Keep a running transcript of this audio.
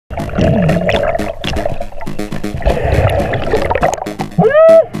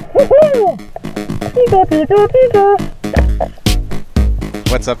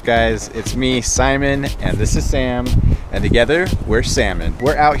What's up, guys? It's me, Simon, and this is Sam, and together we're Salmon.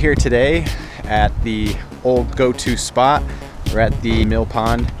 We're out here today at the old go-to spot. We're at the mill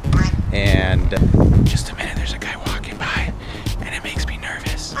pond, and just a minute, there's a guy walking by, and it makes me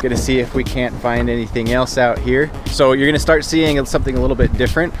nervous. Gonna see if we can't find anything else out here. So you're gonna start seeing something a little bit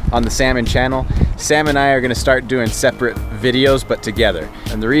different on the Salmon channel. Sam and I are gonna start doing separate videos, but together.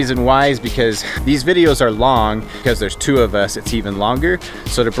 And the reason why is because these videos are long, because there's two of us, it's even longer.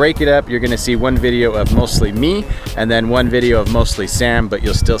 So to break it up, you're gonna see one video of mostly me, and then one video of mostly Sam, but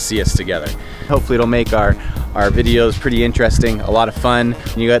you'll still see us together. Hopefully it'll make our videos pretty interesting, a lot of fun.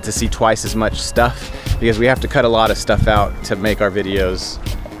 You got to see twice as much stuff, because we have to cut a lot of stuff out to make our videos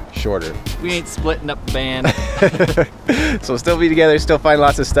shorter. We ain't splitting up the band. So we'll still be together, still find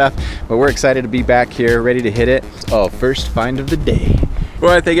lots of stuff, but we're excited to be back here, ready to hit it. Oh, first find of the day. We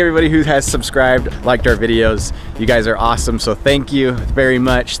want to thank everybody who has subscribed, liked our videos. You guys are awesome, so thank you very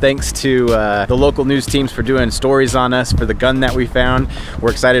much. Thanks to the local news teams for doing stories on us for the gun that we found.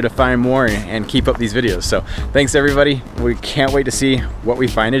 We're excited to find more and keep up these videos. So thanks everybody. We can't wait to see what we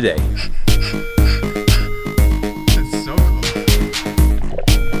find today.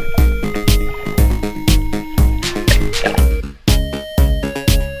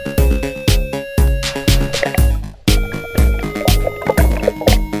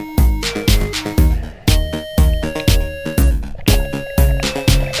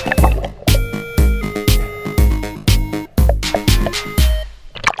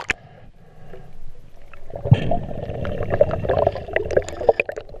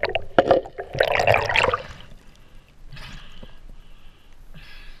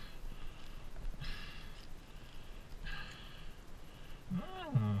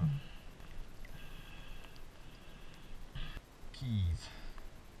 Keys.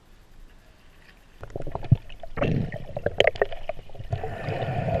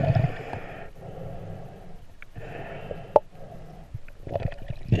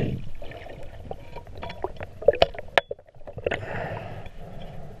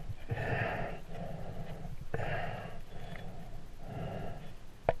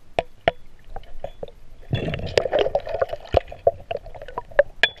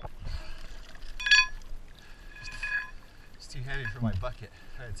 Too heavy for my bucket.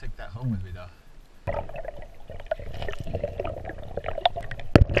 I gotta take that home with me though.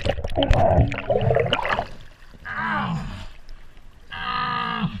 Ow!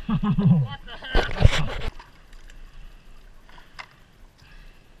 Ow! What the heck?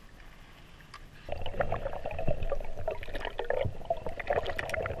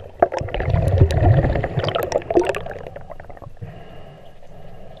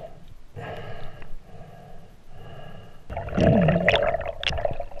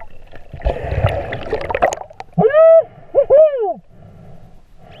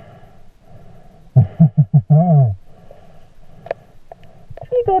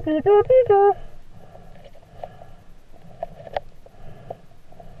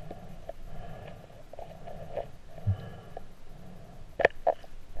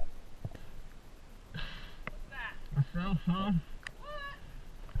 A cell phone?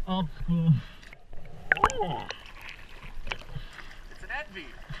 Old school. Oh. It's an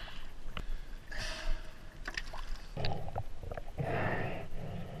Adventures.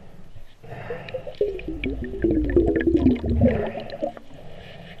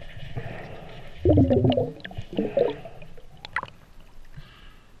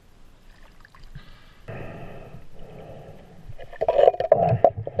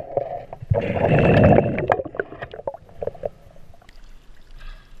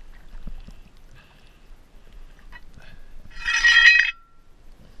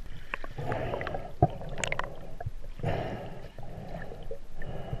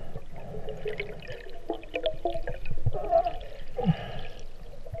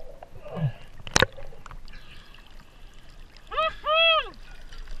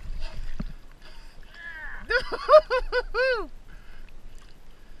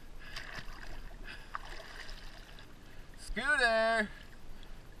 Scooter!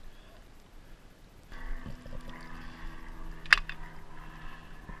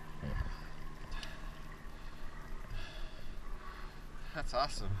 That's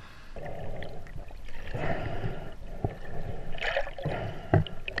awesome.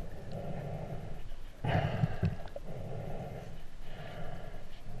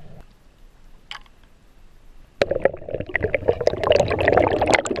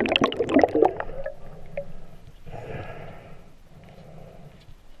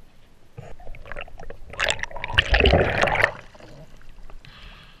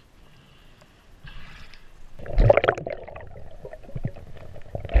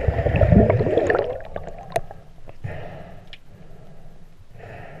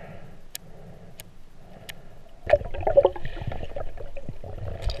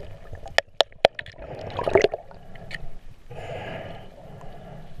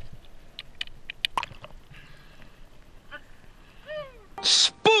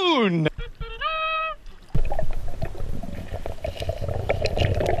 Spoon!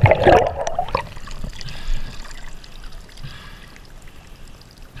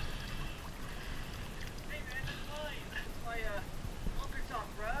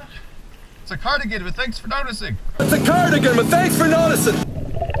 It's a cardigan, but thanks for noticing. It's a cardigan, but thanks for noticing.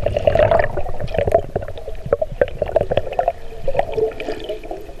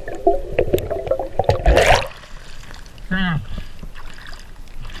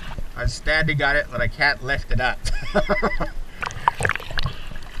 I'm standing on it, but I can't lift it up.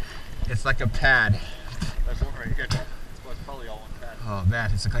 It's like a pad. That's one right here. It's probably all one pad. Oh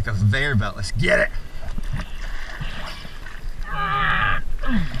man, it's like a conveyor belt. Let's get it.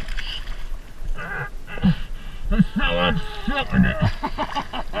 That's how I'm flipping it.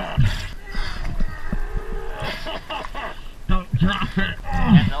 Don't drop it.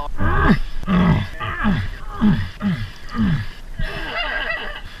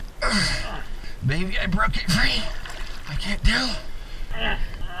 Maybe I broke it free. I can't tell.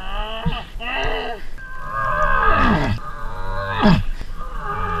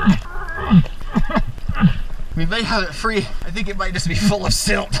 We may have it free. I think it might just be full of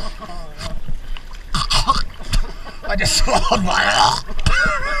silt. I just swallowed my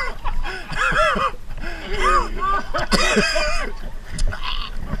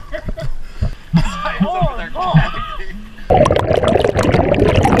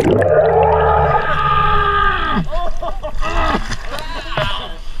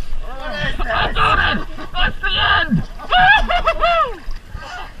That's the end!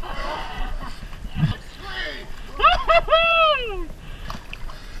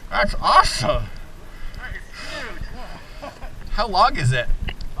 That's awesome! How long is it?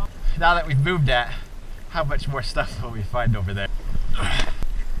 Now that we've moved that, how much more stuff will we find over there?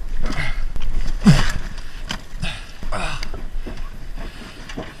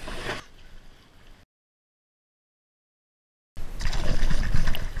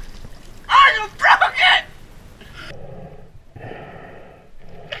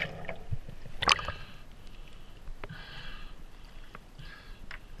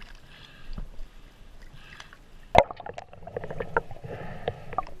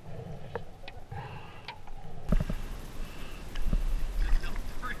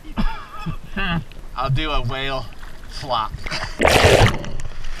 I'll do a whale flop.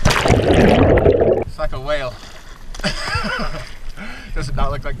 It's like a whale. Does it not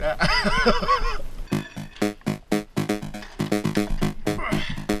look like that?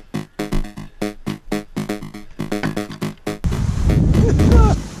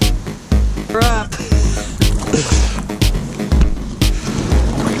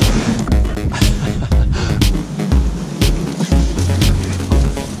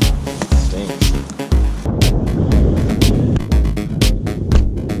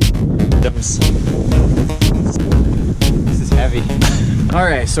 This is heavy. All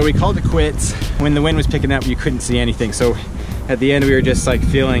right, so we called it quits. When the wind was picking up, you couldn't see anything. So at the end, we were just like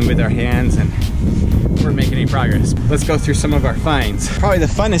feeling with our hands and weren't making any progress. Let's go through some of our finds. Probably the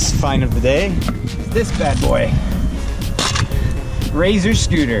funnest find of the day is this bad boy. Razor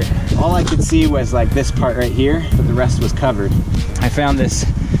scooter. All I could see was like this part right here, but the rest was covered. I found the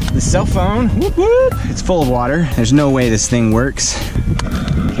cell phone. Whoop, whoop. It's full of water. There's no way this thing works.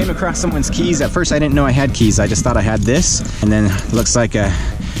 Came across someone's keys. At first I didn't know I had keys. I just thought I had this. And then it looks like a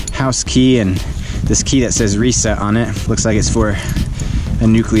house key and this key that says reset on it. Looks like it's for a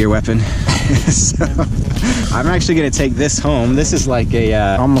nuclear weapon. So I'm actually gonna take this home. This is like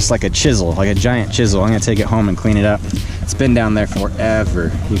a almost like a chisel, like a giant chisel. I'm gonna take it home and clean it up. It's been down there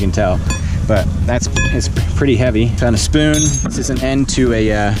forever, you can tell. But it's pretty heavy. Found a spoon. This is an end to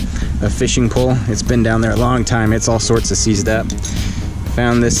a fishing pole. It's been down there a long time. It's all sorts of seized up.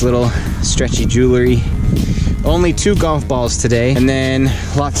 Found this little stretchy jewelry. Only 2 golf balls today, and then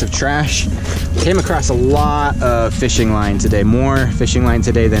lots of trash. Came across a lot of fishing line today. More fishing line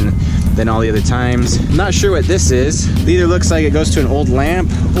today than all the other times. I'm not sure what this is. It either looks like it goes to an old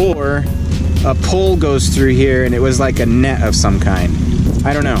lamp or a pole goes through here and it was like a net of some kind.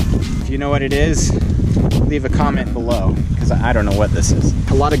 I don't know. If you know what it is, leave a comment below, because I don't know what this is.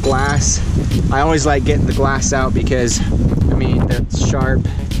 A lot of glass. I always like getting the glass out because, I mean, they're sharp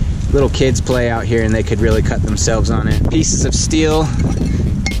little kids play out here and they could really cut themselves on it. Pieces of steel,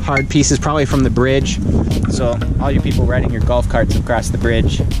 hard pieces, probably from the bridge. So all you people riding your golf carts across the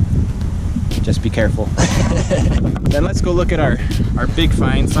bridge, just be careful. Then let's go look at our big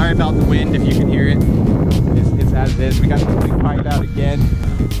find. Sorry about the wind, if you can hear it. It's as is. We got this big pipe out again.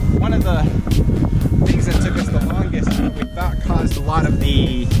 One of the things that took us the longest, we thought caused a lot of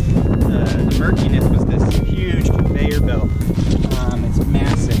the murkiness, was this huge conveyor belt. It's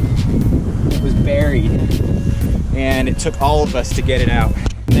massive. It was buried, and it took all of us to get it out.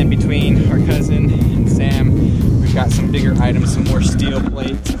 And then between our cousin and Sam, we've got some bigger items, some more steel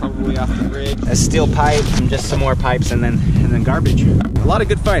plates, probably off the bridge, a steel pipe, and just some more pipes, and then garbage. A lot of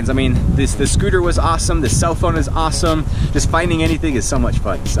good finds. I mean, the scooter was awesome, the cell phone is awesome. Just finding anything is so much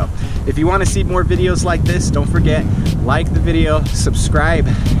fun. So if you want to see more videos like this, don't forget, like the video, subscribe,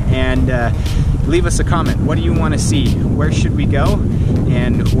 and leave us a comment. What do you want to see? Where should we go?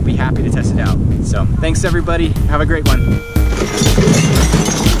 And we'll be happy to test it out. So thanks everybody. Have a great one.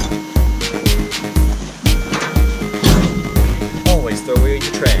 Always throw away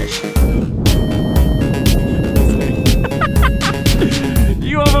your trash.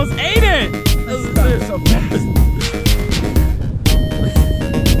 You almost ate it! That was so fast.